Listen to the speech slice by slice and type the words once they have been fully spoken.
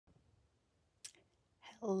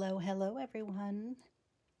Hello, hello everyone.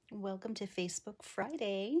 Welcome to Facebook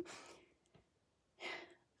Friday.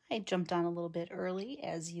 I jumped on a little bit early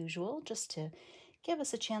as usual just to give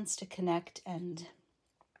us a chance to connect and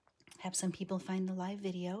have some people find the live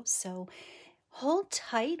video. So hold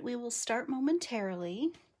tight, we will start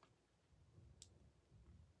momentarily.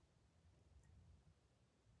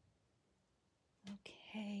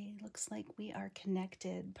 Okay, looks like we are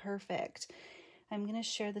connected. Perfect. I'm going to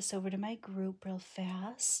share this over to my group real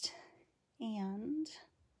fast and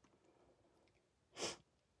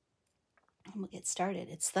we'll get started.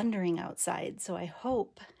 It's thundering outside, so I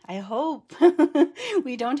hope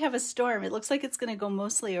we don't have a storm. It looks like it's going to go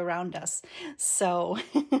mostly around us. So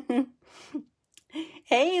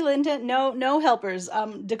hey, Linda, no helpers.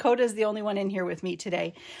 Dakota is the only one in here with me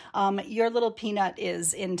today. Your little peanut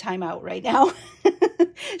is in timeout right now.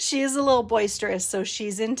 She is a little boisterous, so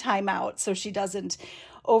she's in timeout, so she doesn't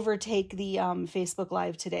overtake the Facebook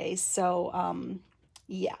Live today. So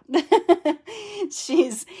yeah,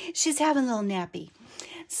 she's having a little nappy.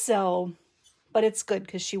 So, but it's good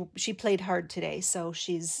because she played hard today, so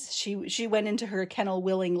she went into her kennel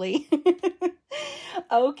willingly.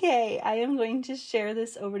 Okay, I am going to share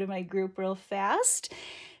this over to my group real fast.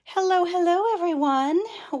 Hello, everyone.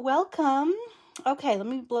 Welcome. Okay, let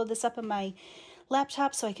me blow this up on my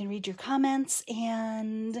laptop so I can read your comments.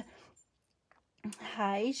 And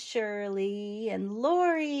hi, Shirley and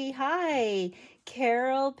Lori. Hi,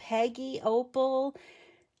 Carol, Peggy, Opal.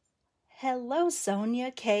 Hello,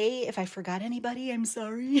 Sonia, Kay. If I forgot anybody, I'm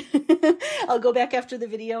sorry. I'll go back after the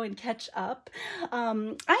video and catch up. I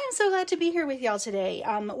am so glad to be here with y'all today.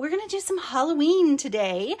 We're going to do some Halloween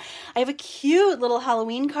today. I have a cute little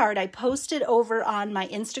Halloween card I posted over on my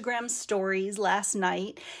Instagram stories last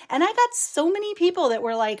night. And I got so many people that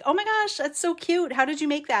were like, oh my gosh, that's so cute. How did you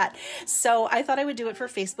make that? So I thought I would do it for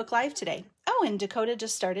Facebook Live today. Oh, and Dakota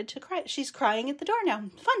just started to cry. She's crying at the door now.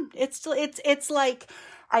 Fun. It's like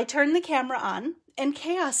I turn the camera on and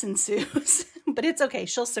chaos ensues, but it's okay.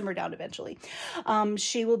 She'll simmer down eventually.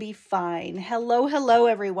 She will be fine. Hello,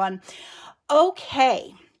 everyone.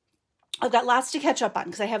 Okay. I've got lots to catch up on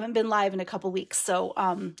because I haven't been live in a couple weeks. So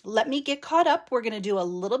let me get caught up. We're going to do a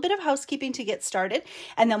little bit of housekeeping to get started,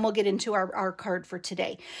 and then we'll get into our card for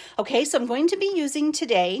today. Okay, so I'm going to be using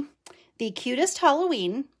today the Cutest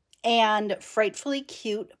Halloween and Frightfully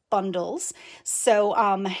Cute Bundles. So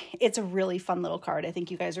it's a really fun little card. I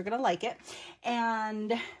think you guys are going to like it.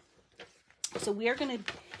 And so we are going to,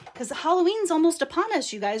 because Halloween's almost upon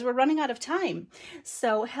us, you guys. We're running out of time.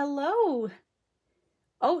 So hello.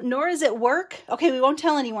 Oh, Nora's at work. Okay, we won't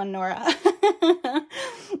tell anyone, Nora.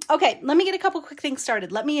 Okay, let me get a couple quick things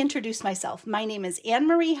started. Let me introduce myself. My name is Anne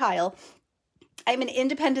Marie Heil. I'm an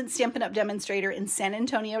independent Stampin' Up! Demonstrator in San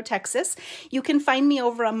Antonio, Texas. You can find me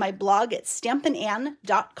over on my blog at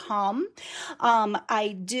stampinann.com.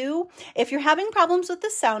 If you're having problems with the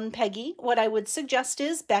sound, Peggy, what I would suggest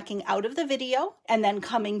is backing out of the video and then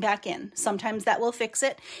coming back in. Sometimes that will fix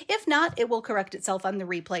it. If not, it will correct itself on the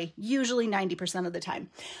replay, usually 90% of the time.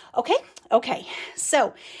 Okay.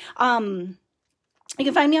 So, you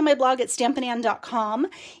can find me on my blog at stampinann.com,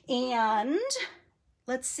 and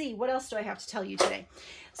let's see, what else do I have to tell you today?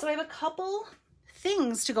 So I have a couple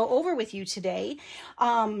things to go over with you today.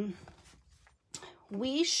 Let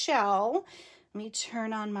me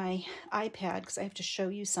turn on my iPad because I have to show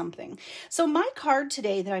you something. So my card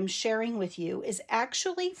today that I'm sharing with you is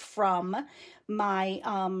actually from my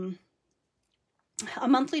a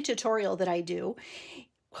monthly tutorial that I do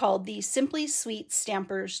called the Simply Sweet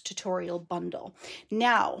Stampers Tutorial Bundle.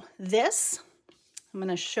 Now, this I'm going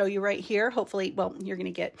to show you right here. Hopefully, well, you're going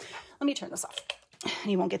to get, let me turn this off.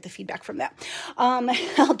 You won't get the feedback from that.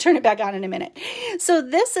 I'll turn it back on in a minute. So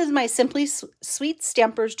this is my Simply Sweet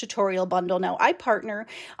Stampers Tutorial Bundle. Now, I partner,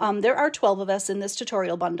 there are 12 of us in this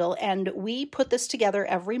tutorial bundle, and we put this together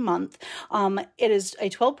every month. It is a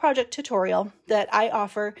 12 project tutorial that I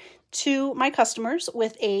offer to my customers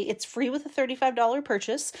it's free with a $35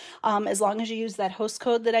 purchase, as long as you use that host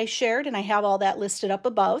code that I shared, and I have all that listed up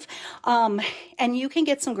above. And you can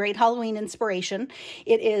get some great Halloween inspiration.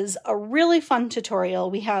 It is a really fun tutorial.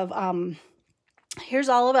 We have, here's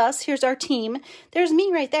all of us. Here's our team. There's me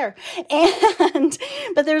right there.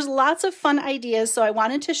 But there's lots of fun ideas. So I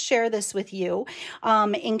wanted to share this with you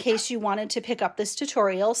in case you wanted to pick up this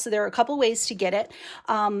tutorial. So there are a couple ways to get it.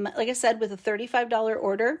 Like I said, with a $35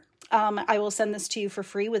 order, I will send this to you for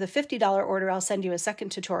free. With a $50 order, I'll send you a second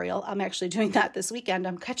tutorial. I'm actually doing that this weekend.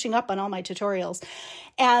 I'm catching up on all my tutorials.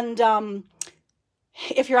 And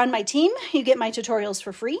If you're on my team, you get my tutorials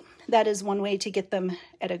for free. That is one way to get them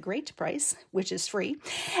at a great price, which is free.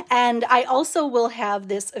 And I also will have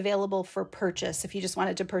this available for purchase if you just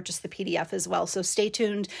wanted to purchase the PDF as well. So stay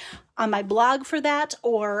tuned on my blog for that,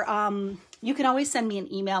 or you can always send me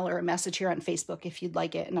an email or a message here on Facebook if you'd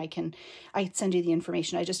like it, and I send you the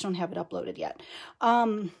information. I just don't have it uploaded yet.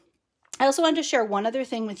 I also wanted to share one other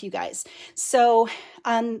thing with you guys. So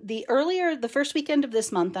on the first weekend of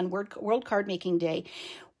this month on World Card Making Day,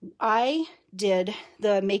 I did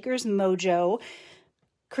the Maker's Mojo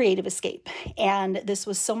Creative Escape. And this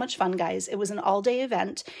was so much fun, guys. It was an all-day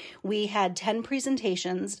event. We had 10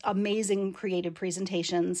 presentations, amazing creative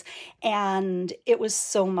presentations, and it was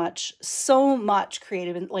so much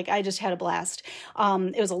creative. And like, I just had a blast.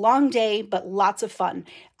 It was a long day, but lots of fun.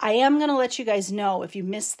 I am going to let you guys know, if you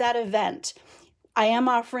missed that event, I am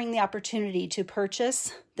offering the opportunity to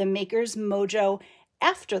purchase the Maker's Mojo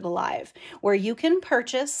after the live, where you can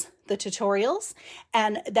purchase the tutorials,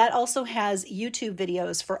 and that also has YouTube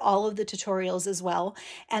videos for all of the tutorials as well.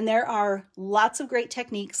 And there are lots of great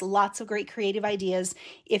techniques, lots of great creative ideas.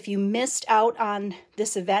 If you missed out on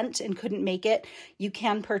this event and couldn't make it, you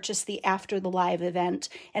can purchase the after the live event,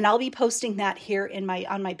 and I'll be posting that here on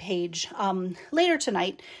my page later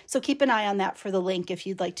tonight. So keep an eye on that for the link if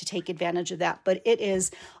you'd like to take advantage of that. But it is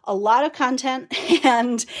a lot of content,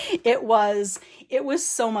 and it was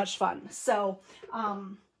so much fun. So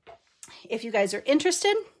if you guys are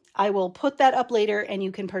interested, I will put that up later, and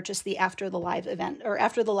you can purchase the after the live event, or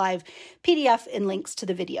after the live PDF and links to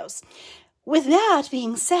the videos. With that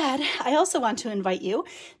being said, I also want to invite you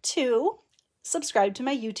to subscribe to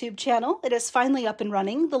my YouTube channel. It is finally up and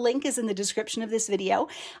running. The link is in the description of this video.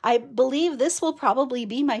 I believe this will probably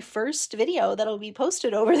be my first video that'll be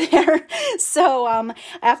posted over there. So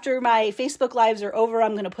after my Facebook Lives are over,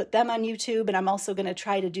 I'm going to put them on YouTube, and I'm also going to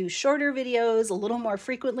try to do shorter videos a little more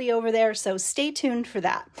frequently over there. So stay tuned for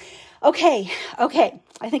that. Okay.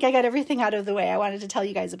 I think I got everything out of the way. I wanted to tell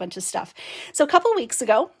you guys a bunch of stuff. So a couple weeks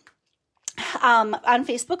ago, on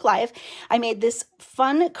Facebook Live, I made this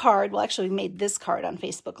fun card. Well, actually, we made this card on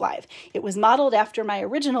Facebook Live. It was modeled after my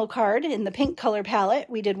original card in the pink color palette.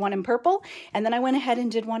 We did one in purple, and then I went ahead and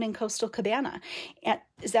did one in Coastal Cabana. And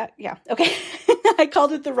is that, yeah, okay. I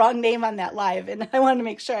called it the wrong name on that live, and I wanted to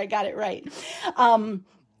make sure I got it right.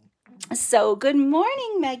 So good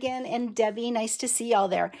morning, Megan and Debbie. Nice to see y'all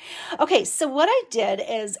there. Okay, so what I did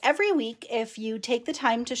is every week, if you take the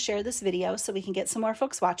time to share this video so we can get some more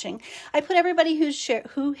folks watching, I put everybody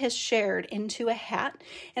who has shared into a hat,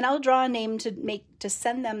 and I'll draw a name to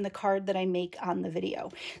send them the card that I make on the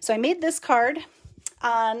video. So I made this card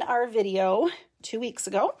on our video 2 weeks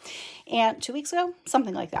ago,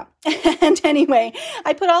 something like that. And anyway,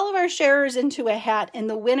 I put all of our sharers into a hat, and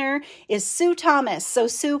the winner is Sue Thomas. So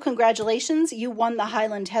Sue, congratulations, you won the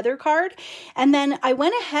Highland Heather card. And then I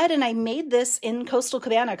went ahead and I made this in Coastal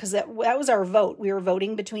Cabana because that was our vote. We were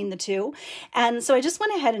voting between the two. And so I just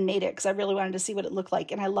went ahead and made it because I really wanted to see what it looked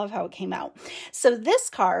like, and I love how it came out. So this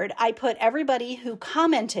card, I put everybody who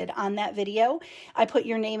commented on that video, I put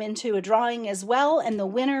your name into a drawing as well, and the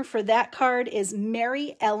winner for that card is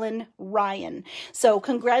Mary Ellen Ryan. So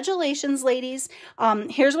congratulations, ladies.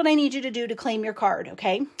 Here's what I need you to do to claim your card,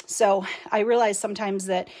 okay? So I realize sometimes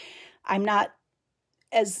that I'm not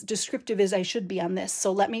as descriptive as I should be on this,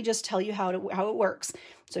 so let me just tell you how it works.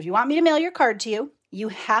 So if you want me to mail your card to you, you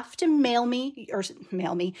have to email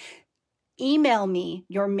me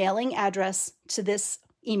your mailing address to this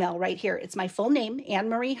email right here. It's my full name,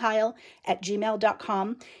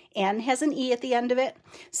 AnneMarieHeil@gmail.com. Anne has an E at the end of it.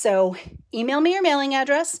 So email me your mailing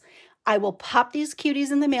address. I will pop these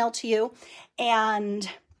cuties in the mail to you. And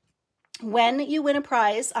when you win a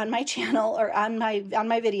prize on my channel or on my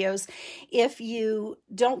videos, if you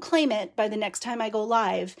don't claim it by the next time I go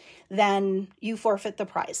live, then you forfeit the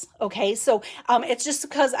prize. Okay, so it's just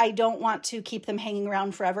because I don't want to keep them hanging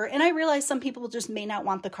around forever, and I realize some people just may not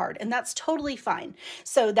want the card, and that's totally fine.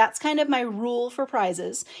 So that's kind of my rule for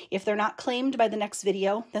prizes. If they're not claimed by the next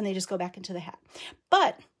video, then they just go back into the hat.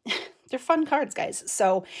 But they're fun cards, guys.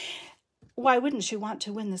 So why wouldn't you want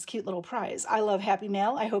to win this cute little prize? I love Happy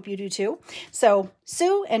Mail. I hope you do too. So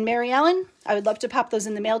Sue and Mary Ellen, I would love to pop those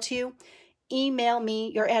in the mail to you. Email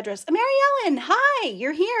me your address. Mary Ellen, hi,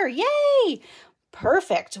 you're here. Yay.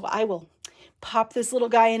 Perfect. Well, I will pop this little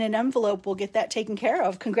guy in an envelope. We'll get that taken care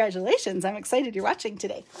of. Congratulations. I'm excited you're watching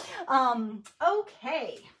today.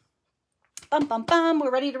 Okay. Bum, bum, bum.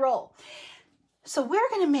 We're ready to roll. So we're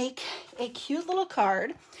going to make a cute little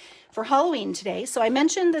card for Halloween today. So I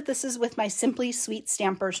mentioned that this is with my Simply Sweet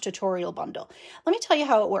Stampers tutorial bundle. Let me tell you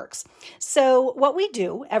how it works. So what we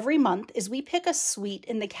do every month is we pick a suite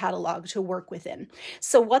in the catalog to work within.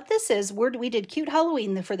 So what this is, we did Cute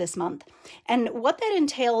Halloween for this month. And what that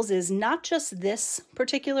entails is not just this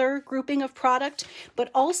particular grouping of product, but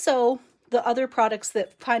also the other products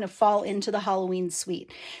that kind of fall into the Halloween suite.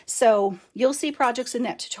 So you'll see projects in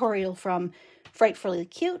that tutorial from Frightfully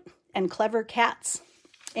Cute and Clever Cats,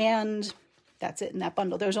 and that's it in that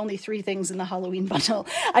bundle. There's only 3 things in the Halloween bundle.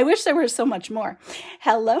 I wish there were so much more.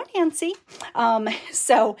 Hello, Nancy.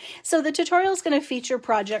 So the tutorial is going to feature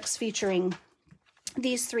projects featuring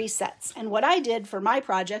these 3 sets. And what I did for my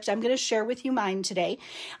project, I'm going to share with you mine today.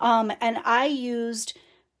 And I used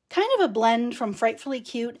kind of a blend from Frightfully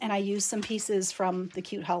Cute, and I used some pieces from the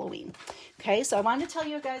Cute Halloween. Okay, so I wanted to tell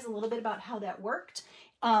you guys a little bit about how that worked,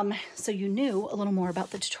 so you knew a little more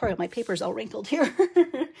about the tutorial. My paper's all wrinkled here.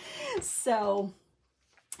 So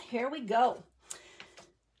here we go.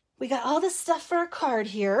 We got all this stuff for our card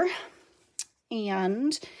here,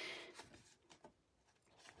 and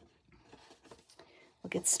we'll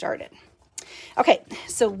get started. Okay,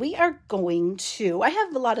 so we are going to, I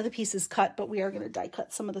have a lot of the pieces cut, but we are going to die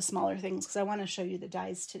cut some of the smaller things because I want to show you the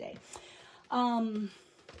dies today. Okay,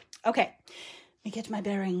 let me get my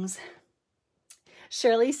bearings.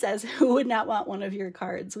 Shirley says, who would not want one of your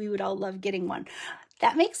cards? We would all love getting one.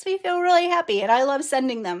 That makes me feel really happy, and I love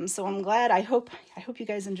sending them, so I'm glad. I hope you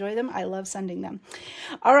guys enjoy them. I love sending them.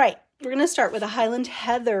 All right, we're going to start with a Highland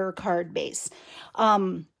Heather card base.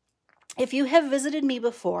 If you have visited me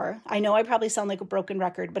before, I know I probably sound like a broken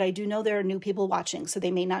record, but I do know there are new people watching, so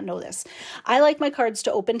they may not know this. I like my cards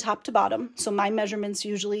to open top to bottom, so my measurements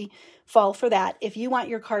usually fall for that. If you want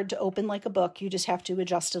your card to open like a book, you just have to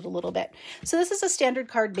adjust it a little bit. So this is a standard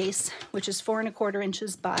card base, which is 4 1/4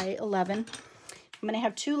 inches by 11. I'm going to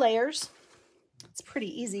have 2 layers. It's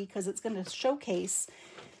pretty easy because it's going to showcase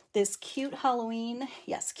this Cute Halloween,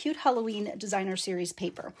 Cute Halloween Designer Series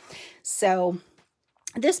paper. So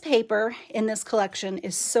this paper in this collection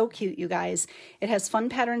is so cute, you guys. It has fun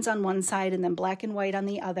patterns on one side and then black and white on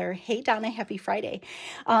the other. Hey, Donna, happy Friday.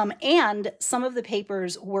 And some of the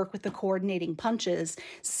papers work with the coordinating punches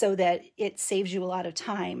so that it saves you a lot of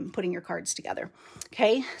time putting your cards together.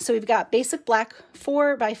 Okay, so we've got basic black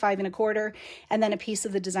 4 by 5 1/4, and then a piece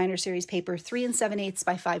of the Designer Series paper 3 7/8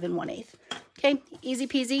 by 5 1/8. Okay, easy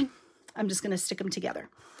peasy. I'm just going to stick them together.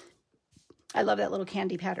 I love that little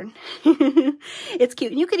candy pattern. It's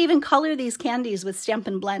cute. And you could even color these candies with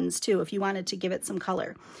Stampin' Blends too if you wanted to give it some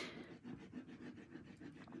color.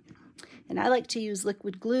 And I like to use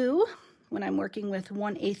liquid glue when I'm working with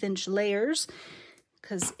 1/8 inch layers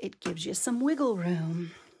because it gives you some wiggle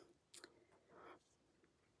room.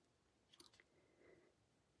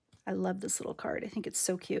 I love this little card. I think it's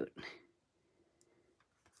so cute.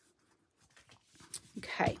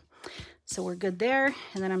 Okay. So we're good there,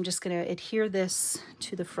 and then I'm just going to adhere this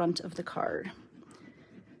to the front of the card.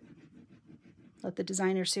 Let the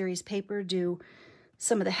Designer Series paper do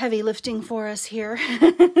some of the heavy lifting for us here.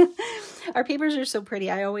 Our papers are so pretty.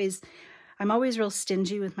 I'm always real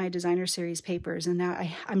stingy with my Designer Series papers, and now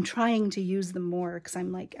I'm trying to use them more because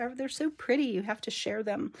I'm like, oh, they're so pretty. You have to share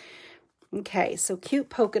them. Okay, so cute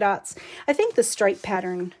polka dots. I think the stripe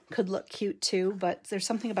pattern could look cute too, but there's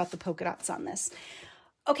something about the polka dots on this.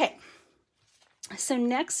 Okay. So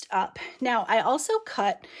next up, now I also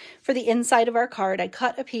cut for the inside of our card, I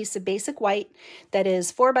cut a piece of basic white that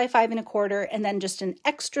is 4 by 5 1/4, and then just an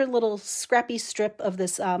extra little scrappy strip of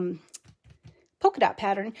this polka dot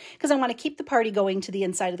pattern because I want to keep the party going to the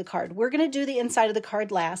inside of the card. We're going to do the inside of the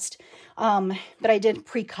card last, but I did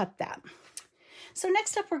pre-cut that. So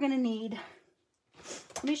next up we're going to need,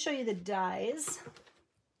 let me show you the dies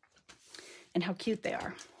and how cute they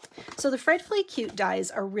are. So the Frightfully Cute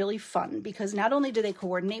dies are really fun because not only do they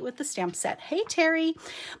coordinate with the stamp set, hey Terry,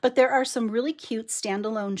 but there are some really cute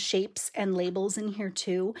standalone shapes and labels in here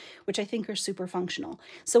too, which I think are super functional.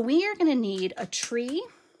 So we are going to need a tree,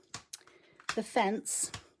 the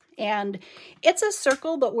fence, and it's a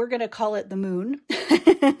circle, but we're going to call it the moon.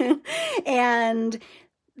 And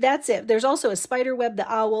that's it. There's also a spider web,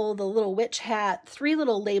 the owl, the little witch hat, 3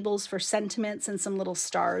 little labels for sentiments, and some little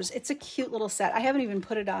stars. It's a cute little set. I haven't even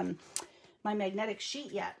put it on my magnetic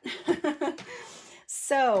sheet yet.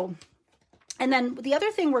 So, and then the other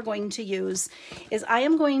thing we're going to use is I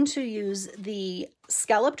am going to use the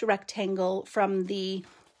scalloped rectangle from the,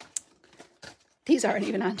 these aren't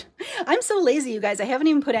even on. I'm so lazy, you guys. I haven't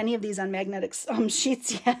even put any of these on magnetic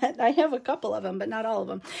sheets yet. I have a couple of them, but not all of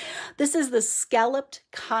them. This is the Scalloped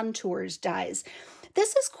Contours dies.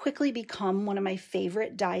 This has quickly become one of my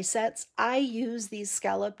favorite die sets. I use these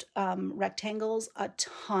scalloped rectangles a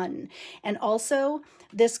ton. And also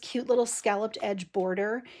this cute little scalloped edge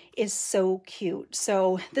border is so cute.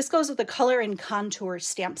 So this goes with the color and contour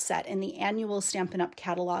stamp set in the annual Stampin' Up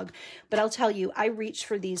catalog. But I'll tell you, I reach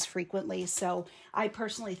for these frequently. So I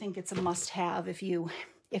personally think it's a must-have if you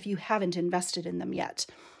haven't invested in them yet.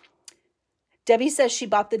 Debbie says she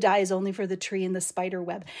bought the dies only for the tree and the spider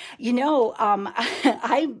web. You know,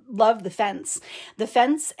 I love the fence. The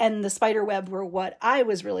fence and the spider web were what I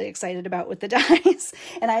was really excited about with the dies.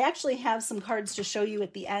 And I actually have some cards to show you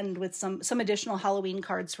at the end with some additional Halloween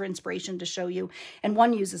cards for inspiration to show you. And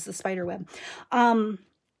one uses the spider web.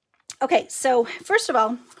 Okay, so first of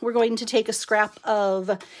all, we're going to take a scrap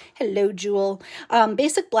of, hello, Jewel,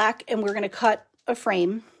 basic black, and we're going to cut a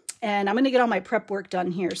frame. And I'm going to get all my prep work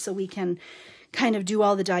done here so we can kind of do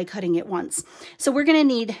all the die cutting at once. So we're going to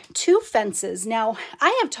need 2 fences. Now,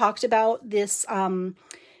 I have talked about this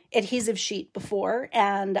adhesive sheet before,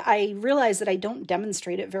 and I realized that I don't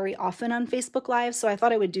demonstrate it very often on Facebook Live, so I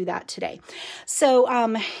thought I would do that today. So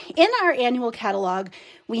in our annual catalog,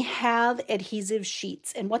 we have adhesive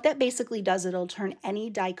sheets, and what that basically does, it'll turn any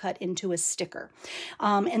die cut into a sticker.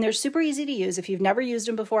 And they're super easy to use. If you've never used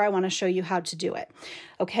them before, I want to show you how to do it.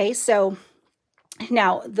 Okay, so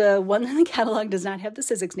now, the one in the catalog does not have the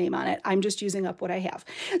Sizzix name on it. I'm just using up what I have.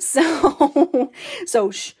 So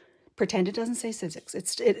shh, pretend it doesn't say Sizzix.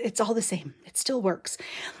 It's all the same. It still works.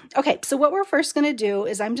 Okay, so what we're first going to do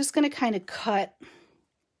is I'm just going to kind of cut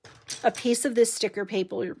a piece of this sticker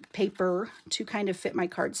paper to kind of fit my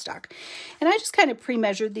cardstock. And I just kind of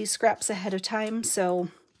pre-measured these scraps ahead of time.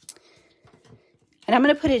 And I'm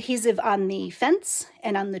going to put adhesive on the fence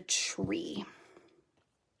and on the tree.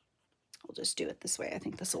 We'll just do it this way. I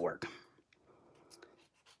think this will work.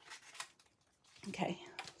 Okay,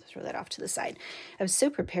 throw that off to the side. I was so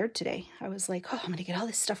prepared today. I was like, oh, I'm going to get all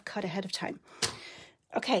this stuff cut ahead of time.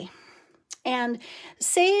 Okay, and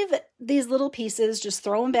save these little pieces. Just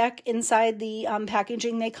throw them back inside the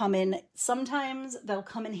packaging they come in. Sometimes they'll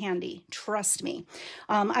come in handy. Trust me.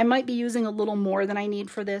 I might be using a little more than I need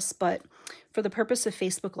for this, but for the purpose of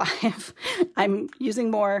Facebook Live, I'm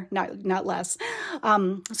using more, not less.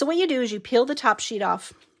 So what you do is you peel the top sheet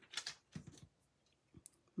off.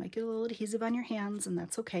 Might get a little adhesive on your hands, and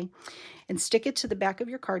that's okay. And stick it to the back of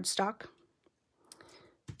your cardstock.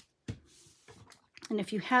 And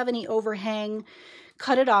if you have any overhang,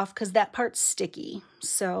 cut it off because that part's sticky.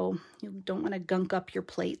 So you don't want to gunk up your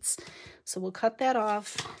plates. So we'll cut that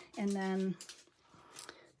off, and then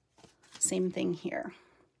same thing here.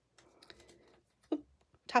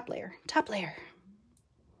 Top layer, top layer.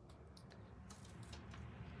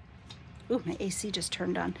 Ooh, my AC just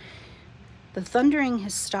turned on. The thundering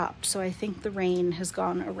has stopped, so I think the rain has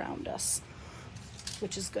gone around us,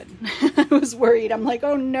 which is good. I was worried. I'm like,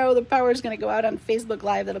 oh no, the power's going to go out on Facebook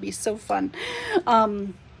Live. That'll be so fun.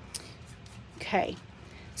 Okay,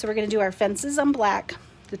 so we're going to do our fences on black,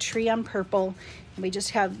 the tree on purple, and we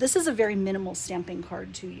just have, this is a very minimal stamping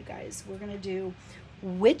card too, you guys. We're going to do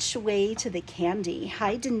Which Way to the Candy.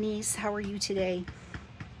 Hi, Denise. How are you today?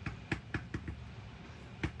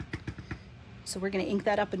 So we're going to ink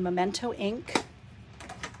that up in Memento ink.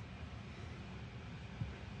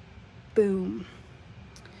 Boom.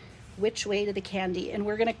 Which Way to the Candy. And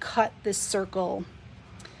we're going to cut this circle.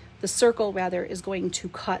 The circle, rather, is going to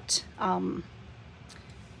cut out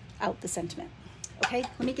the sentiment. Okay,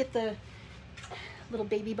 let me get the little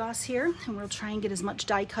baby boss here, and we'll try and get as much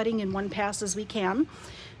die cutting in one pass as we can.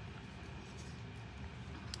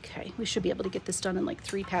 Okay, we should be able to get this done in like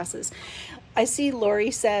 3 passes. I see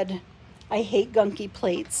Lori said, I hate gunky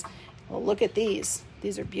plates. Well, look at these.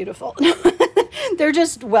 These are beautiful. They're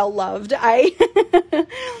just well-loved.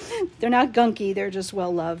 They're not gunky, they're just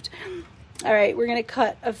well-loved. All right, we're gonna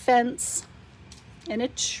cut a fence and a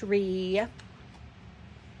tree.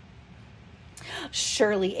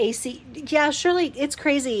 Shirley, AC, yeah, Shirley, it's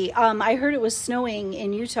crazy. I heard it was snowing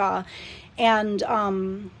in Utah, and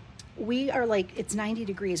we are like, it's 90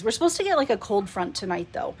 degrees. We're supposed to get like a cold front tonight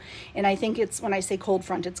though. And I think it's, when I say cold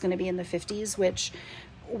front, it's going to be in the 50s, which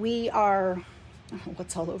we are,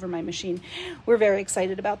 what's all over my machine? We're very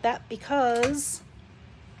excited about that because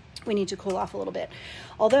we need to cool off a little bit.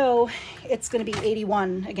 Although it's going to be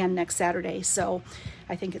 81 again next Saturday. So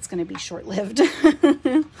I think it's going to be short-lived.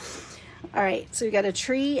 All right, so we got a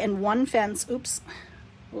tree and 1 fence. Oops,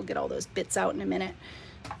 we'll get all those bits out in a minute.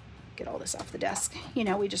 Get all this off the desk. You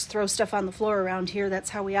know, we just throw stuff on the floor around here.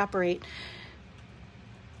 That's how we operate.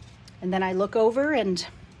 And then I look over, and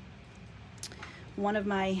one of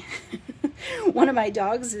my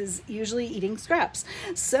dogs is usually eating scraps.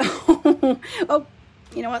 So, oh,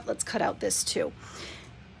 you know what, let's cut out this too.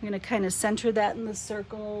 I'm gonna kind of center that in the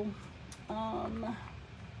circle.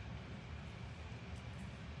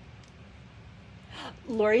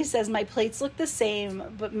 Lori says, my plates look the same,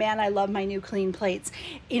 but man, I love my new clean plates.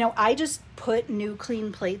 You know, I just put new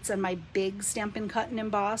clean plates on my big Stampin' Cut and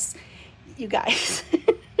Emboss. You guys,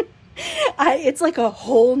 it's like a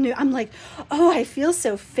whole new, I'm like, oh, I feel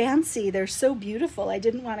so fancy. They're so beautiful. I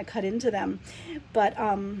didn't want to cut into them, but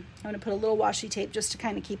I'm going to put a little washi tape just to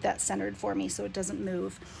kind of keep that centered for me so it doesn't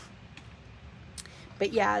move.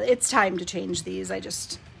 But yeah, it's time to change these. I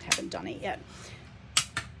just haven't done it yet.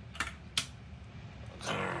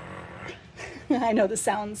 I know the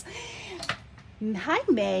sounds. Hi,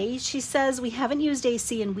 May. She says, we haven't used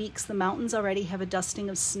AC in weeks. The mountains already have a dusting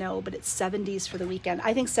of snow, but it's 70s for the weekend.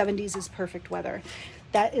 I think 70s is perfect weather.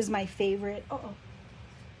 That is my favorite. Uh-oh.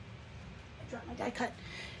 I dropped my die cut.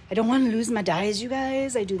 I don't want to lose my dies, you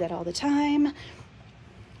guys. I do that all the time.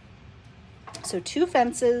 So 2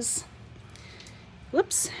 fences.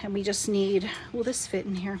 Whoops. And we just need, will this fit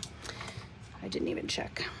in here? I didn't even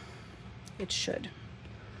check. It should.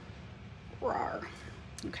 Rawr.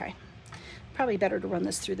 Okay. Probably better to run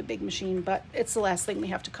this through the big machine, but it's the last thing we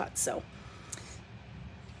have to cut, so.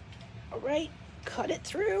 All right, cut it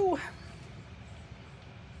through.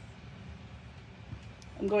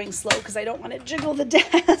 I'm going slow because I don't want to jiggle the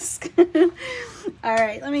desk. All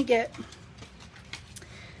right, let me get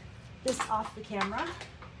this off the camera.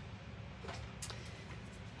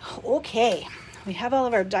 Okay, we have all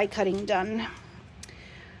of our die cutting done.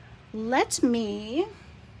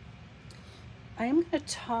 I'm going to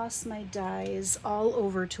toss my dies all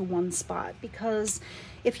over to one spot because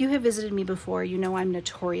if you have visited me before, you know I'm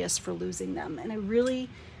notorious for losing them, and I really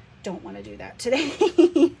don't want to do that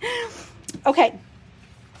today. Okay,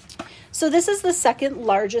 so this is the second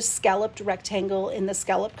largest scalloped rectangle in the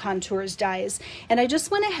Scalloped Contours dies, and I just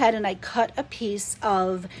went ahead and I cut a piece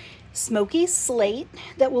of smoky slate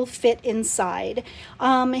that will fit inside.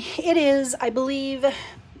 It is, I believe,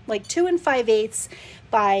 like 2 5/8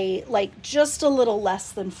 by like just a little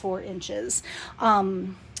less than 4 inches.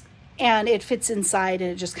 And it fits inside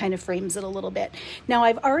and it just kind of frames it a little bit. Now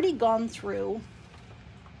I've already gone through,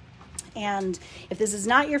 and if this is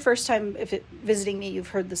not your first time visiting me, you've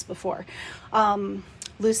heard this before.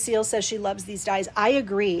 Lucille says she loves these dies. I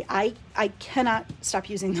agree. I cannot stop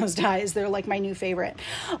using those dies. They're like my new favorite.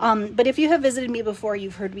 But if you have visited me before,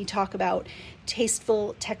 you've heard me talk about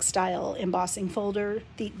Tasteful Textile Embossing Folder,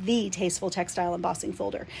 the Tasteful Textile Embossing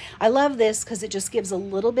Folder. I love this because it just gives a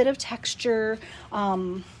little bit of texture,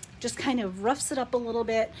 just kind of roughs it up a little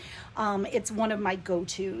bit. It's one of my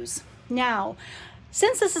go-tos. Now,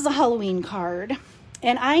 since this is a Halloween card,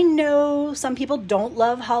 and I know some people don't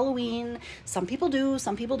love Halloween. Some people do,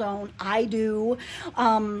 some people don't. I do.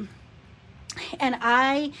 And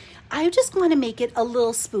I just want to make it a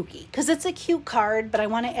little spooky because it's a cute card, but I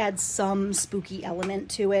want to add some spooky element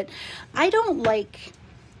to it. I don't like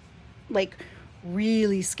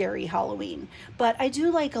really scary Halloween, but I do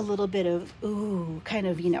like a little bit of, ooh, kind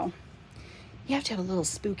of, you know, you have to have a little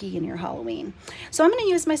spooky in your Halloween. So I'm going to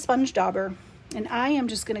use my sponge dauber, and I am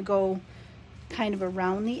just going to go kind of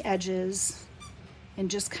around the edges and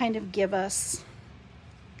just kind of give us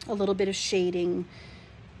a little bit of shading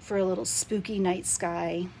for a little spooky night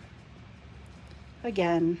sky.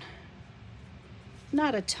 Again,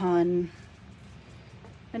 not a ton.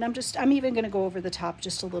 And I'm even going to go over the top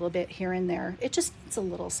just a little bit here and there. It just needs a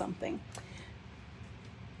little something.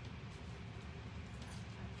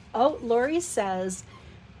 Oh, Lori says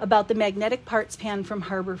about the magnetic parts pan from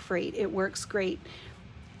Harbor Freight. It works great.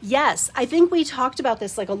 Yes, I think we talked about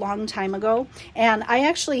this like a long time ago, and I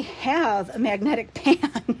actually have a magnetic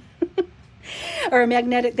pan or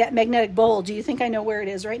that magnetic bowl. Do you think I know where it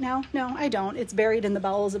is right now? No, I don't. It's buried in the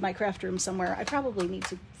bowels of my craft room somewhere. I probably need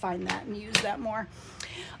to find that and use that more.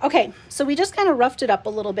 Okay, so we just kind of roughed it up a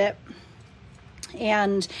little bit.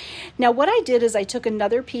 And now what I did is I took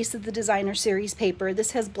another piece of the Designer Series paper.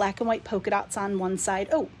 This has black and white polka dots on one side.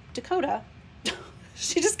 Oh, Dakota.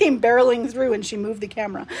 She just came barreling through and she moved the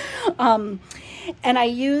camera. And I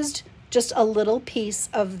used just a little piece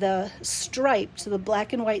of the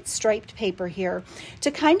black and white striped paper here to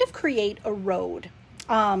kind of create a road.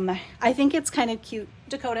 I think it's kind of cute.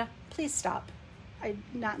 Dakota, please stop. I'm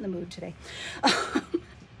not in the mood today.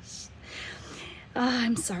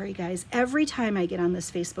 I'm sorry, guys. Every time I get on this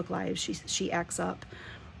Facebook Live, she acts up.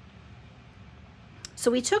 So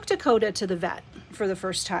we took Dakota to the vet for the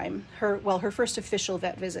first time, her first official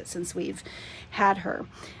vet visit since we've had her.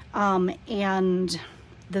 And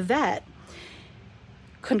the vet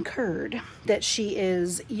concurred that she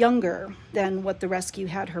is younger than what the rescue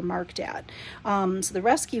had her marked at. So the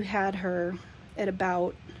rescue had her at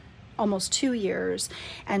about almost 2 years,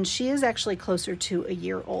 and she is actually closer to a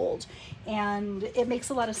year old. And it makes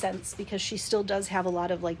a lot of sense because she still does have a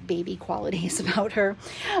lot of like baby qualities about her.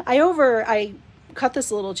 I cut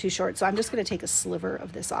this a little too short, so I'm just going to take a sliver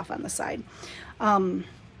of this off on the side.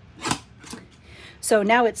 So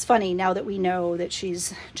now it's funny, now that we know that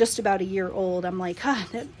she's just about a year old, I'm like,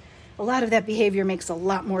 a lot of that behavior makes a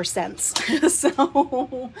lot more sense.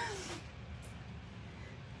 So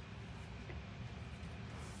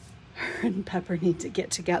her and Pepper need to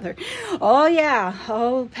get together. Oh yeah,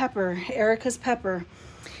 oh Pepper, Erica's Pepper.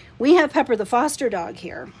 We have Pepper the foster dog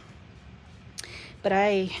here, but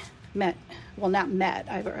I'd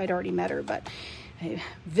already met her, but I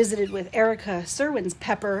visited with Erica Serwin's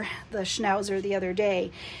Pepper, the Schnauzer, the other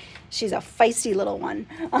day. She's a feisty little one,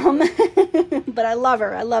 but I love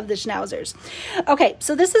her. I love the Schnauzers. Okay,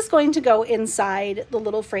 so this is going to go inside the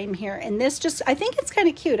little frame here, and this I think it's kind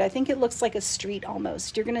of cute. I think it looks like a street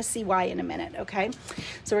almost. You're going to see why in a minute, okay?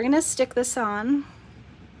 So we're going to stick this on.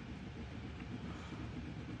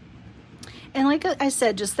 And like I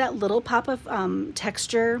said, just that little pop of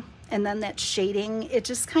texture, and then that shading, it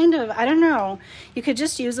just kind of, I don't know. You could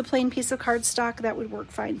just use a plain piece of cardstock. That would work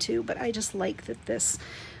fine too, but I just like that this,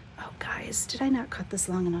 oh guys, did I not cut this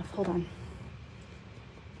long enough? Hold on.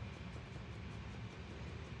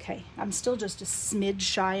 Okay, I'm still just a smidge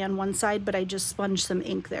shy on one side, but I just sponged some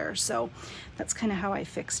ink there. So that's kind of how I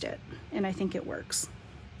fixed it. And I think it works.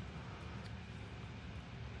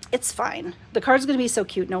 It's fine. The card's gonna be so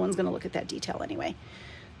cute, no one's gonna look at that detail anyway.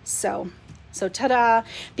 So ta-da,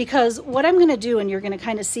 because what I'm going to do, and you're going to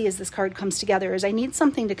kind of see as this card comes together, is I need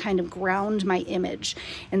something to kind of ground my image.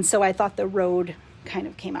 And so I thought the road kind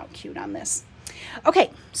of came out cute on this. Okay,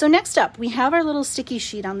 so next up, we have our little sticky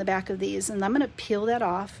sheet on the back of these, and I'm going to peel that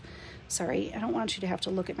off. Sorry, I don't want you to have to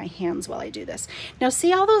look at my hands while I do this. Now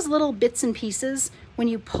see all those little bits and pieces? When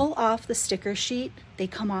you pull off the sticker sheet, they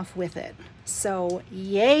come off with it. So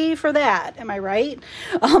yay for that, am I right?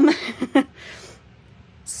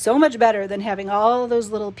 So much better than having all those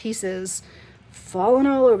little pieces falling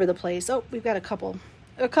all over the place. Oh, we've got a couple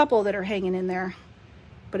that are hanging in there,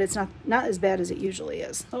 but it's not as bad as it usually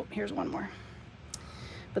is. Oh, here's one more.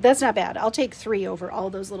 But that's not bad. I'll take 3 over all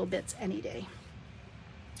those little bits any day.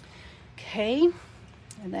 Okay,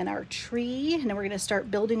 and then our tree, and then we're going to start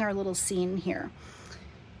building our little scene here.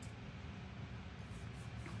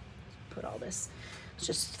 Put all this, let's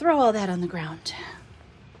just throw all that on the ground.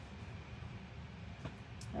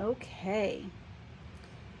 Okay,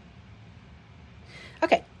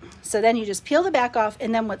 so then you just peel the back off,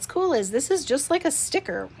 and then what's cool is this is just like a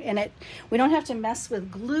sticker, and we don't have to mess with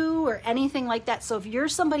glue or anything like that. So if you're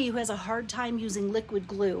somebody who has a hard time using liquid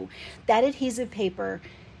glue, that adhesive paper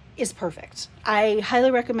is perfect. I highly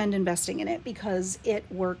recommend investing in it because it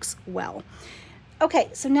works well. Okay,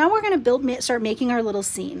 so now we're going to start making our little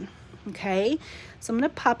scene. Okay, so I'm going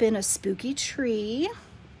to pop in a spooky tree.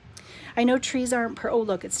 I know trees aren't oh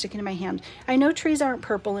look, it's sticking to my hand. I know trees aren't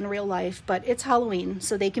purple in real life, but it's Halloween,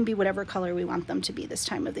 so they can be whatever color we want them to be this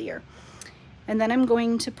time of the year. And then I'm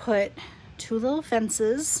going to put 2 little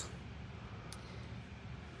fences.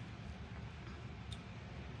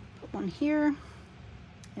 Put one here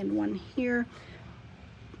and one here.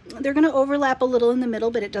 They're going to overlap a little in the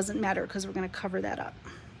middle, but it doesn't matter because we're going to cover that up.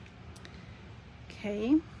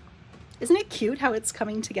 Okay. Isn't it cute how it's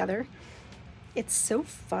coming together? It's so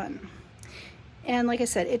fun. And like I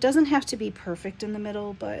said, it doesn't have to be perfect in the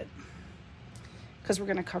middle, but because we're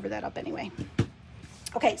going to cover that up anyway.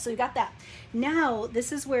 Okay, so we got that. Now,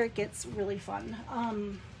 this is where it gets really fun.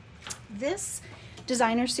 This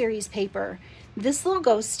designer series paper, this little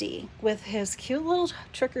ghosty with his cute little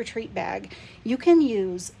trick-or-treat bag, you can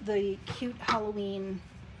use the cute Halloween,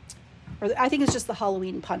 or I think it's just the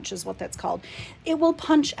Halloween punch is what that's called. It will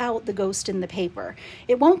punch out the ghost in the paper.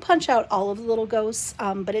 It won't punch out all of the little ghosts,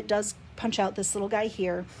 but it does punch out this little guy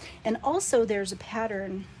here. And also there's a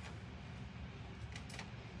pattern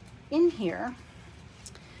in here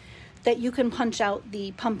that you can punch out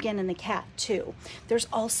the pumpkin and the cat too. There's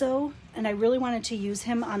also, and I really wanted to use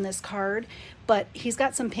him on this card, but he's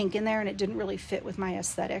got some pink in there and it didn't really fit with my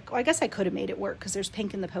aesthetic. Well, I guess I could have made it work because there's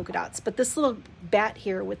pink in the polka dots, but this little bat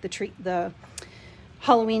here with the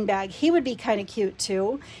Halloween bag, he would be kind of cute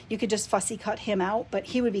too. You could just fussy cut him out, but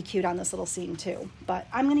he would be cute on this little scene too. But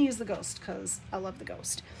I'm gonna use the ghost because I love the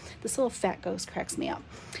ghost. This little fat ghost cracks me up.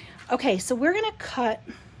 Okay, so we're gonna cut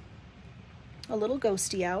a little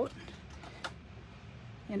ghosty out.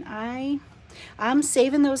 And I I'm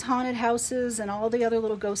saving those haunted houses and all the other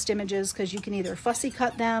little ghost images because you can either fussy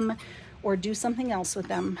cut them or do something else with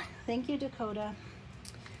them. Thank you, Dakota.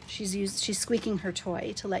 She's squeaking her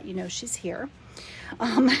toy to let you know she's here.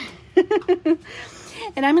 And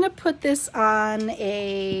I'm going to put this on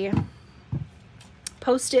a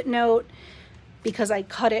Post-it note because I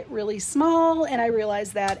cut it really small and I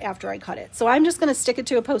realized that after I cut it. So I'm just going to stick it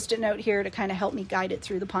to a Post-it note here to kind of help me guide it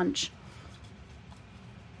through the punch.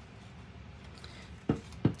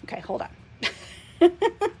 Okay, hold on.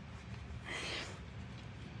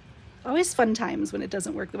 Always fun times when it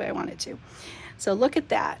doesn't work the way I want it to. So look at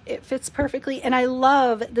that. It fits perfectly. And I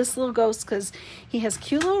love this little ghost because he has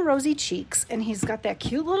cute little rosy cheeks and he's got that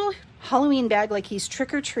cute little Halloween bag like he's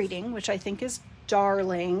trick-or-treating, which I think is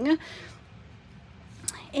darling.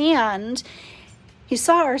 And you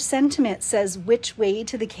saw our sentiment says, which way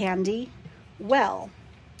to the candy? Well,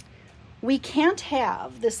 we can't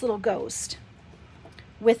have this little ghost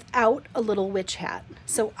without a little witch hat.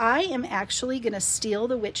 So I am actually going to steal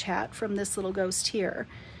the witch hat from this little ghost here.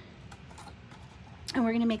 And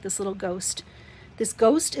we're going to make this little ghost. This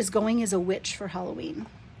ghost is going as a witch for Halloween,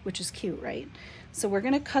 which is cute, right? So we're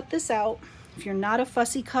going to cut this out. If you're not a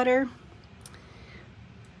fussy cutter,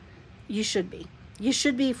 you should be. You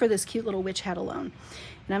should be for this cute little witch hat alone.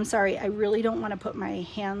 And I'm sorry, I really don't want to put my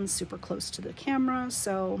hands super close to the camera,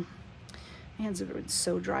 so my hands have been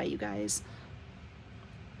so dry, you guys.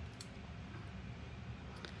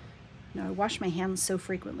 No, I wash my hands so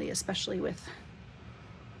frequently, especially with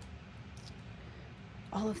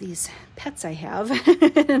all of these pets I have.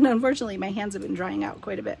 And unfortunately, my hands have been drying out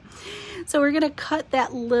quite a bit. So we're going to cut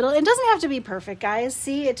that little, it doesn't have to be perfect, guys.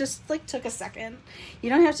 See, it just like took a second. You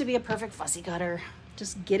don't have to be a perfect fussy cutter.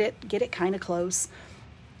 Just get it kind of close.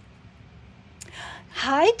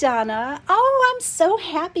 Hi, Donna. Oh, I'm so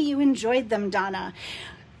happy you enjoyed them, Donna.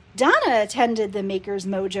 Donna attended the Maker's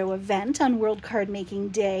Mojo event on World Card Making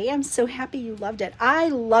Day. I'm so happy you loved it. I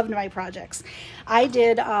loved my projects. I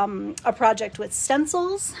did a project with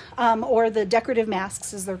stencils, or the decorative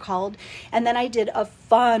masks as they're called, and then I did a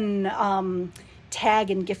fun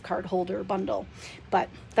tag and gift card holder bundle. But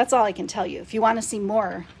that's all I can tell you. If you want to see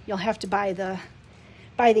more, you'll have to buy the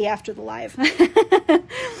after the live.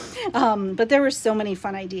 But there were so many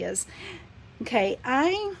fun ideas. Okay,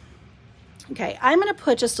 I'm going to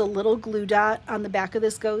put just a little glue dot on the back of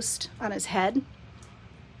this ghost on his head.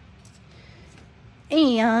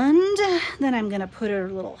 And then I'm going to put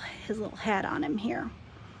his little hat on him here.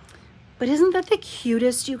 But isn't that the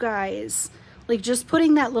cutest, you guys? Like, just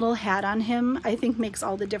putting that little hat on him, I think makes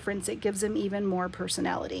all the difference. It gives him even more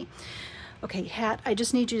personality. Okay, hat, I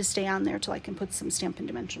just need you to stay on there till I can put some Stampin'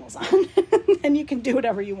 Dimensionals on. And you can do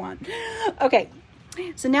whatever you want. Okay,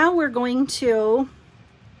 so now we're going to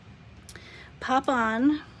pop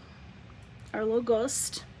on our little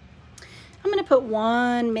ghost. I'm going to put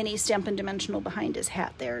one mini Stampin' Dimensional behind his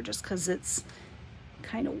hat there just because it's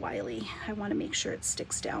kind of wily. I want to make sure it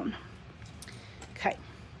sticks down. Okay.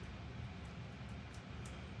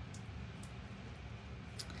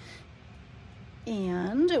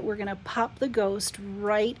 And we're going to pop the ghost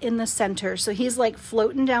right in the center. So he's like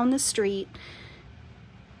floating down the street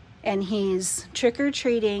and he's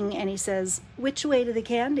trick-or-treating and he says, which way to the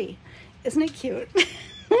candy? Isn't it cute?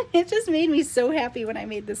 It just made me so happy when I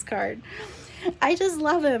made this card. I just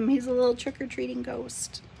love him. He's a little trick-or-treating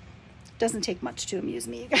ghost. Doesn't take much to amuse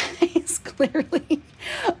me, you guys, clearly.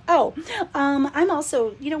 Oh, I'm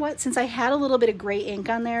also, you know what? Since I had a little bit of gray ink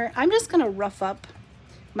on there, I'm just going to rough up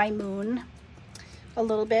my moon a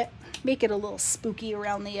little bit. Make it a little spooky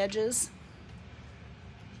around the edges.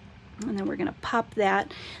 And then we're going to pop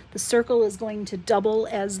that. The circle is going to double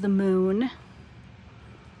as the moon.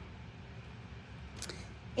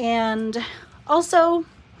 And also,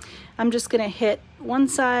 I'm just going to hit one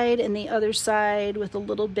side and the other side with a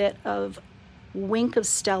little bit of Wink of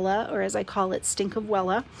Stella, or as I call it, Stink of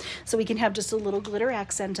Wella, so we can have just a little glitter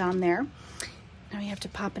accent on there. Now we have to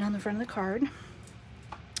pop it on the front of the card.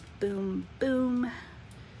 Boom, boom.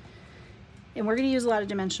 And we're going to use a lot of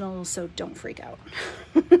dimensionals, so don't freak out.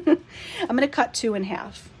 I'm going to cut 2 in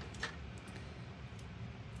half.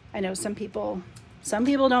 I know some people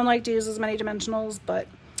don't like to use as many dimensionals, but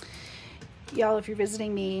y'all, if you're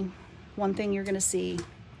visiting me, one thing you're going to see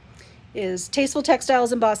is Tasteful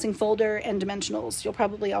Textiles embossing folder and dimensionals. You'll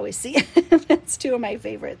probably always see it. That's 2 of my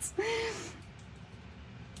favorites.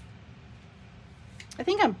 I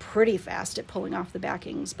think I'm pretty fast at pulling off the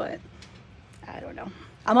backings, but I don't know.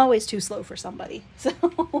 I'm always too slow for somebody. So,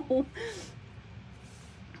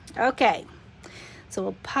 okay. So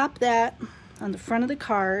we'll pop that on the front of the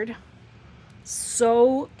card.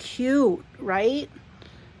 So cute, right?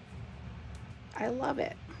 I love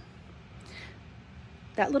it.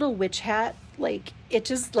 That little witch hat, like, it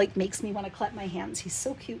just like makes me want to clap my hands. He's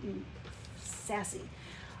so cute and sassy.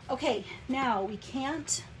 Okay, now we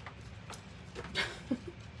can't,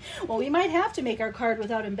 well, we might have to make our card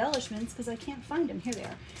without embellishments because I can't find them. Here they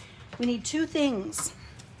are. We need two things.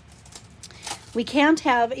 We can't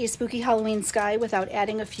have a spooky Halloween sky without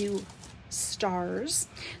adding a few stars.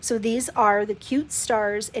 So these are the Cute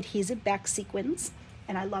Stars Adhesive Back Sequins,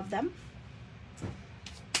 and I love them.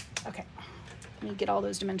 Okay, let me get all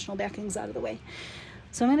those dimensional backings out of the way.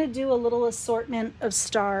 So I'm going to do a little assortment of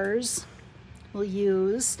stars. We'll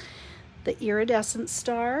use the iridescent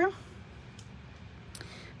star,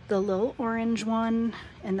 the little orange one,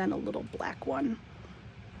 and then a little black one.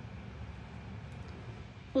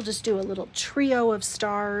 We'll just do a little trio of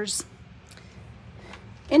stars.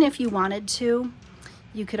 And if you wanted to,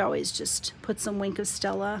 you could always just put some Wink of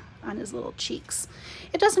Stella on his little cheeks.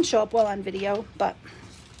 It doesn't show up well on video, but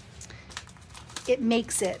it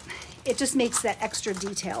just makes that extra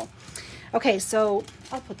detail. Okay, so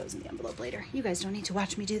I'll put those in the envelope later. You guys don't need to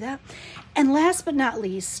watch me do that. And last but not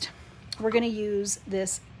least, we're gonna use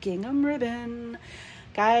this gingham ribbon.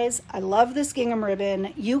 Guys, I love this gingham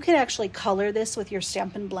ribbon. You can actually color this with your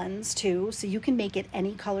Stampin' Blends too, so you can make it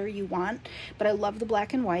any color you want, but I love the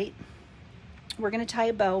black and white. We're gonna tie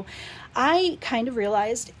a bow. I kind of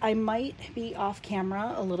realized I might be off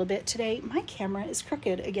camera a little bit today. My camera is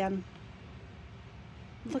crooked again.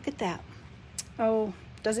 Look at that. Oh,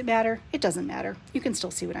 does it matter? It doesn't matter. You can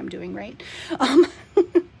still see what I'm doing, right?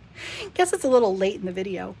 Guess it's a little late in the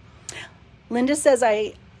video. Linda says,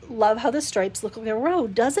 I love how the stripes look like a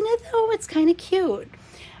road. Doesn't it though? It's kind of cute.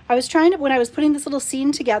 I was trying to, when I was putting this little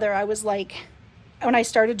scene together, I was like, when I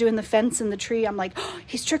started doing the fence and the tree, I'm like, oh,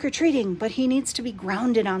 he's trick-or-treating, but he needs to be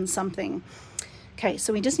grounded on something. Okay,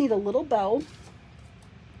 so we just need a little bow.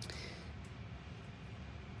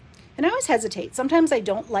 And I always hesitate. Sometimes I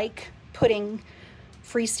don't like putting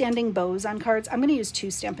freestanding bows on cards. I'm going to use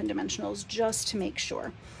 2 Stampin' Dimensionals just to make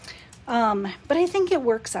sure. But I think it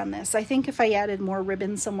works on this. I think if I added more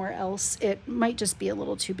ribbon somewhere else, it might just be a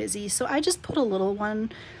little too busy. So I just put a little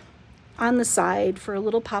one on the side for a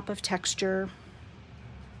little pop of texture.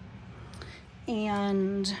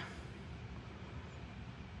 And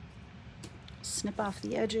snip off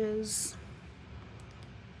the edges.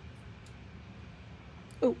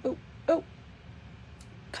 Oh, oh, oh,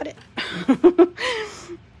 cut it.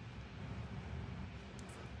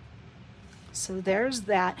 So there's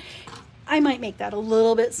that. I might make that a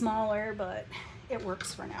little bit smaller, but it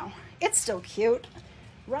works for now. It's still cute,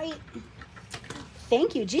 right?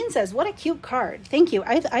 Thank you. Jean says, what a cute card. Thank you.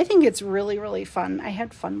 I think it's really, really fun. I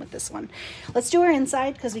had fun with this one. Let's do our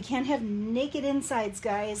inside because we can't have naked insides,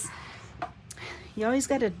 guys. You always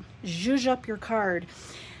got to zhuzh up your card.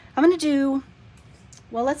 I'm going to do,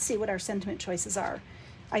 well, let's see what our sentiment choices are.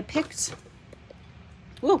 I picked,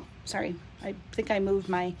 whoa, sorry. I think I moved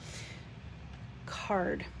my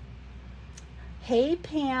card. Hey,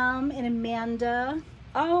 Pam and Amanda.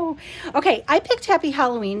 Oh, okay. I picked Happy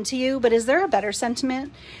Halloween to you, but is there a better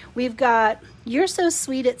sentiment? We've got You're So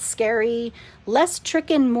Sweet It's Scary, Less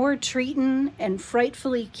Trickin', More Treatin', and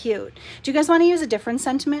Frightfully Cute. Do you guys want to use a different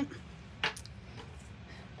sentiment?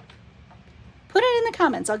 Put it in the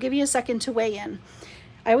comments. I'll give you a second to weigh in.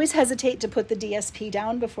 I always hesitate to put the DSP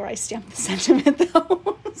down before I stamp the sentiment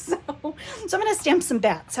though. So I'm going to stamp some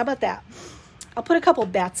bats. How about that? I'll put a couple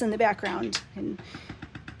bats in the background and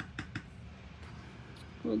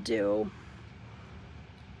we'll do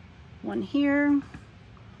one here.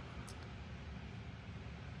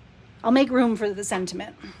 I'll make room for the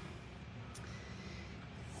sentiment.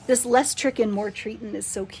 This less trickin', more treatin' is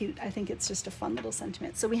so cute. I think it's just a fun little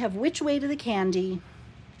sentiment. So we have which way to the candy?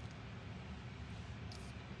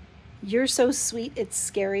 You're so sweet, it's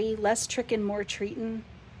scary. Less trickin', more treatin'.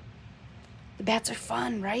 The bats are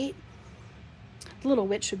fun, right? The little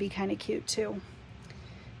witch would be kind of cute too.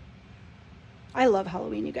 I love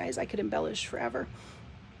Halloween, you guys. I could embellish forever.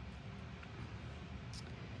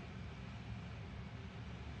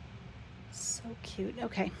 So cute.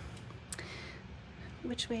 Okay.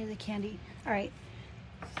 Which way is the candy? All right.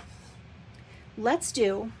 Let's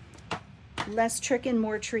do less trickin',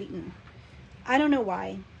 more treatin'. I don't know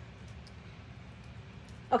why.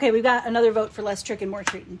 Okay, we've got another vote for less trickin', more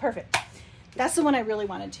treatin'. Perfect. That's the one I really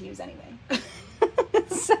wanted to use anyway.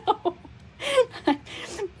 So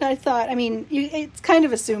I thought, I mean, it's kind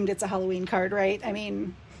of assumed it's a Halloween card, right? I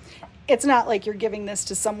mean, it's not like you're giving this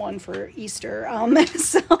to someone for Easter.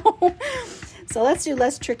 So let's do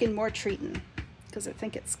less trickin', more treatin', because I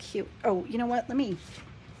think it's cute. Oh, you know what? Let me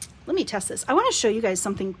test this. I want to show you guys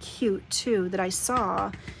something cute too that I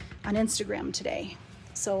saw on Instagram today.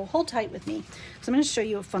 So hold tight with me. So I'm going to show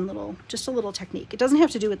you a fun little, just a little technique. It doesn't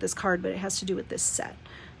have to do with this card, but it has to do with this set.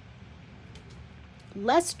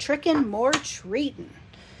 Less trickin', more treatin'.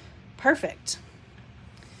 Perfect.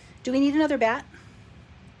 Do we need another bat?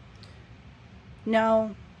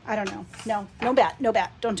 No, I don't know. No, no bat, no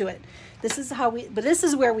bat. Don't do it. This is how but this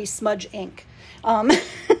is where we smudge ink.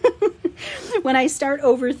 When I start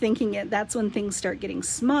overthinking it, that's when things start getting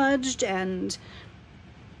smudged and...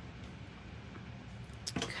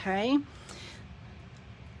 Okay.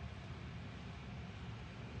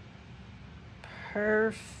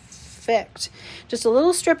 Perfect. Just a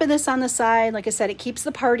little strip of this on the side. Like I said, it keeps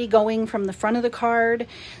the party going from the front of the card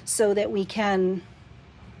so that we can,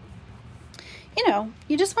 you know,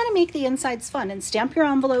 you just want to make the insides fun and stamp your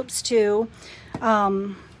envelopes too.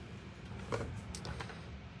 I'm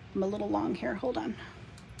a little long here. Hold on.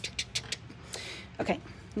 Okay.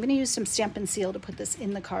 I'm going to use some Stampin' Seal to put this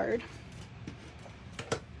in the card.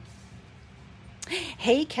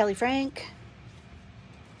 Hey, Kelly Frank.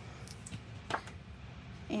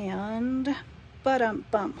 And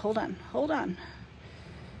bump. Hold on. Hold on.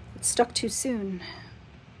 It stuck too soon.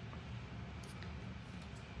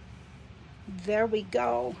 There we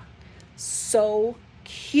go. So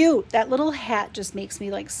cute. That little hat just makes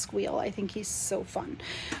me like squeal. I think he's so fun.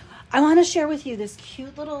 I want to share with you this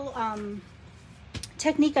cute little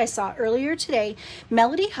technique I saw earlier today.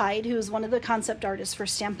 Melody Hyde, who's one of the concept artists for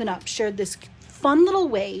Stampin' Up, shared this fun little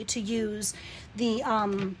way to use the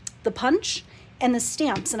punch and the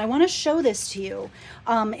stamps, and I want to show this to you.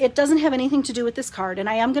 It doesn't have anything to do with this card, and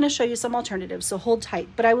I am going to show you some alternatives, so hold tight.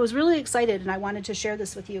 But I was really excited, and I wanted to share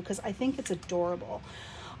this with you because I think it's adorable.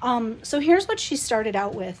 So here's what she started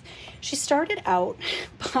out with. She started out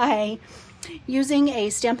by using a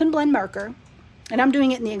Stampin' Blend marker, and I'm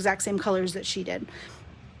doing it in the exact same colors that she did.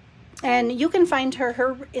 And you can find her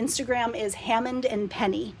Instagram is Hammond and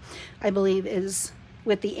Penny, I believe, is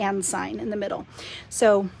with the and sign in the middle.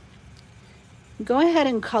 So go ahead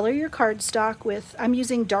and color your cardstock with, I'm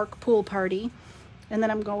using Dark Pool Party, and then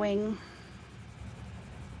I'm going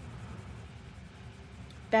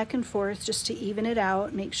back and forth just to even it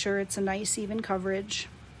out, make sure it's a nice even coverage.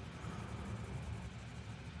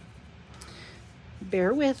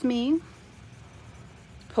 Bear with me.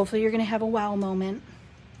 Hopefully you're going to have a wow moment.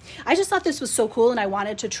 I just thought this was so cool and I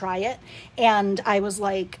wanted to try it, and I was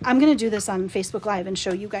like, I'm going to do this on Facebook Live and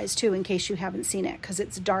show you guys too in case you haven't seen it, because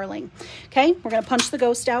it's darling. Okay, we're going to punch the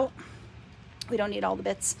ghost out. We don't need all the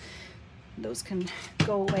bits. Those can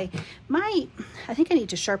go away. I think I need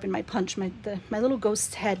to sharpen my punch. My little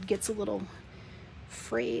ghost's head gets a little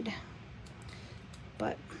frayed,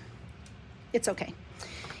 but it's okay.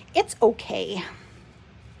 It's okay.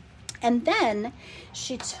 And then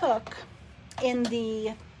she took in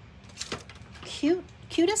the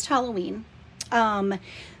Cutest Halloween,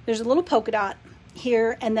 there's a little polka dot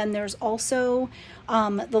here, and then there's also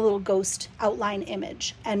the little ghost outline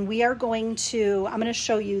image, and we are going to, I'm going to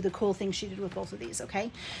show you the cool thing she did with both of these. Okay,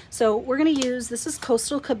 so we're going to use, this is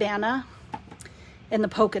Coastal Cabana and the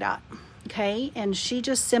polka dot. Okay, and she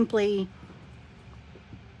just simply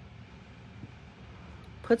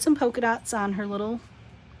put some polka dots on her little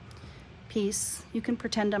piece. You can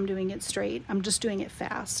pretend I'm doing it straight. I'm just doing it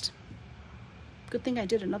fast. Good thing I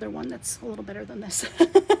did another one that's a little better than this.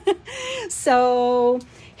 So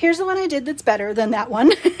here's the one I did that's better than that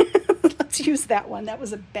one. Let's use that one. That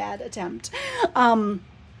was a bad attempt.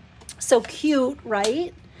 So cute,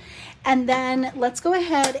 right? And then let's go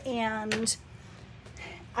ahead and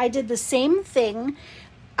I did the same thing.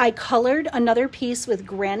 I colored another piece with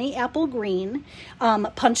Granny Apple Green,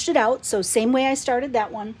 punched it out. So same way I started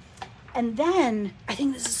that one. And then, I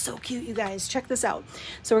think this is so cute, you guys. Check this out.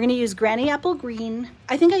 So we're going to use Granny Apple Green.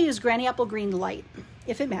 I think I used Granny Apple Green Light,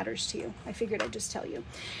 if it matters to you. I figured I'd just tell you.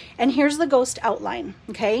 And here's the ghost outline,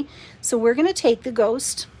 okay? So we're going to take the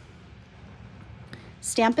ghost,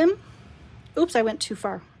 stamp him. Oops, I went too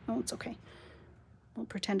far. Oh, it's okay. We'll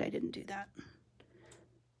pretend I didn't do that.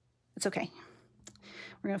 It's okay.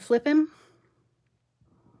 We're going to flip him.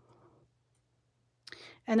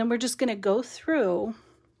 And then we're just going to go through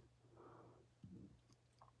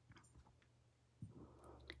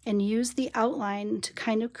and use the outline to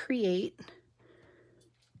kind of create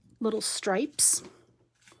little stripes.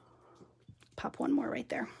 Pop one more right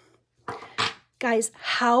there. Guys,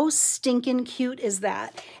 how stinking cute is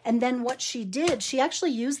that? And then what she did, she actually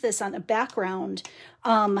used this on a background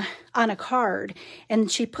on a card, and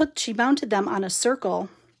she mounted them on a circle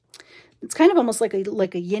it's kind of almost like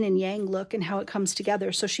a yin and yang look and how it comes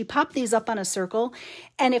together. So she popped these up on a circle.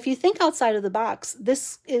 And if you think outside of the box,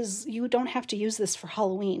 you don't have to use this for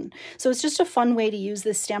Halloween. So it's just a fun way to use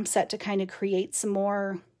this stamp set to kind of create some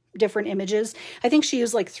more different images. I think she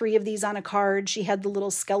used like 3 of these on a card. She had the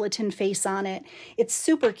little skeleton face on it. It's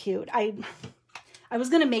super cute. I was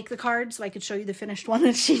going to make the card so I could show you the finished one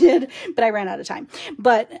that she did, but I ran out of time.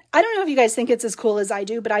 But I don't know if you guys think it's as cool as I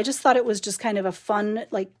do, but I just thought it was just kind of a fun,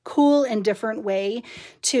 like cool and different way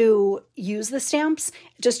to use the stamps,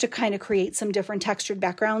 just to kind of create some different textured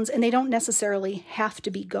backgrounds. And they don't necessarily have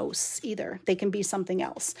to be ghosts either. They can be something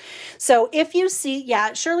else. So if you see,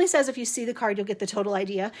 yeah, Shirley says if you see the card, you'll get the total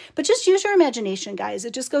idea. But just use your imagination, guys.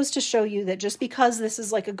 It just goes to show you that just because this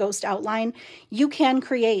is like a ghost outline, you can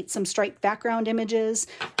create some striped background images.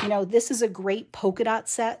 You know, this is a great polka dot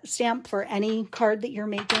stamp for any card that you're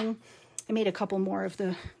making. I made a couple more of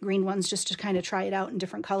the green ones just to kind of try it out in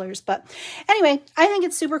different colors. But anyway, I think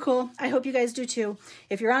it's super cool. I hope you guys do too.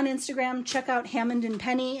 If you're on Instagram, check out Hammond and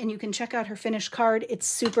Penny and you can check out her finished card. It's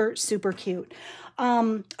super, super cute.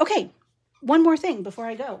 Okay, one more thing before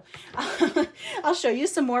I go. I'll show you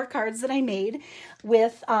some more cards that I made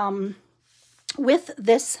with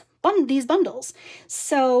these bundles.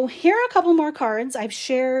 So here are a couple more cards I've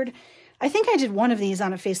shared. I think I did one of these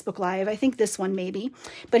on a Facebook Live. I think this one maybe.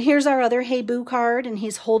 But here's our other Hey Boo card, and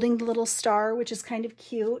he's holding the little star, which is kind of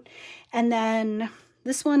cute. And then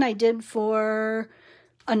this one I did for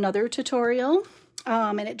another tutorial,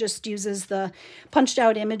 and it just uses the punched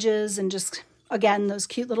out images and just, again, those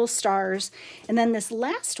cute little stars. And then this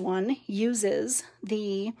last one uses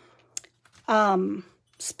the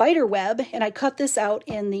spider web, and I cut this out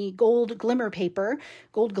in the gold glitter paper,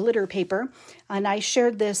 and I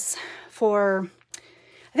shared this for,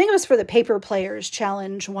 I think it was for the Paper Players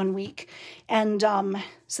Challenge one week, and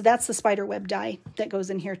so that's the spider web die that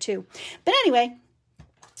goes in here too. But anyway,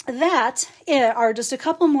 that are just a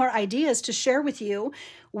couple more ideas to share with you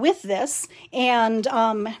with this, and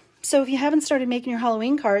so if you haven't started making your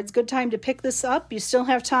Halloween cards, good time to pick this up. You still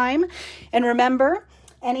have time, and remember,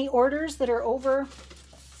 any orders that are over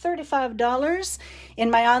 $35 in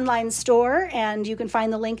my online store, and you can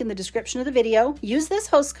find the link in the description of the video. Use this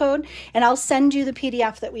host code and I'll send you the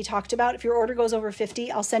PDF that we talked about. If your order goes over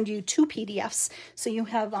 50, I'll send you 2 PDFs. So you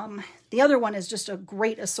have, the other one is just a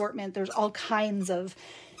great assortment. There's all kinds of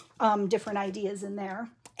different ideas in there.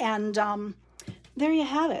 And there you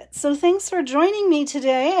have it. So thanks for joining me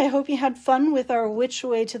today. I hope you had fun with our Which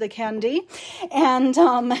Way to the Candy. And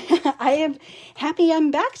I am happy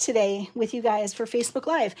I'm back today with you guys for Facebook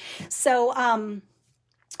Live. So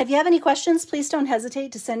if you have any questions, please don't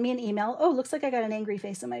hesitate to send me an email. Oh, looks like I got an angry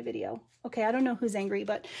face in my video. Okay, I don't know who's angry,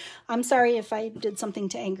 but I'm sorry if I did something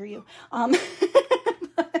to anger you.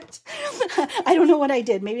 I don't know what I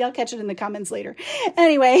did. Maybe I'll catch it in the comments later.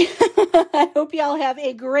 Anyway, I hope you all have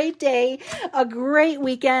a great day, a great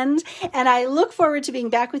weekend, and I look forward to being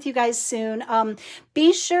back with you guys soon.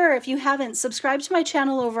 Be sure, if you haven't, subscribe to my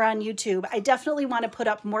channel over on YouTube. I definitely want to put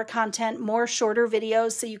up more content, more shorter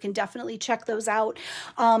videos, so you can definitely check those out.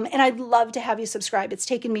 And I'd love to have you subscribe. It's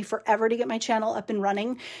taken me forever to get my channel up and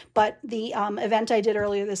running, but the event I did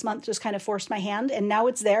earlier this month just kind of forced my hand, and now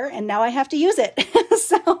it's there, and now I have to use it.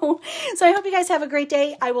 So I hope you guys have a great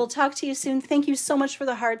day. I will talk to you soon. Thank you so much for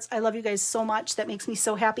the hearts. I love you guys so much. That makes me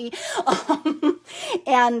so happy.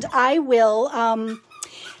 And I will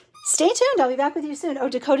stay tuned. I'll be back with you soon. Oh,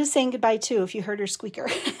 Dakota's saying goodbye too, if you heard her squeaker.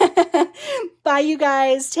 Bye, you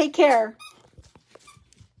guys. Take care.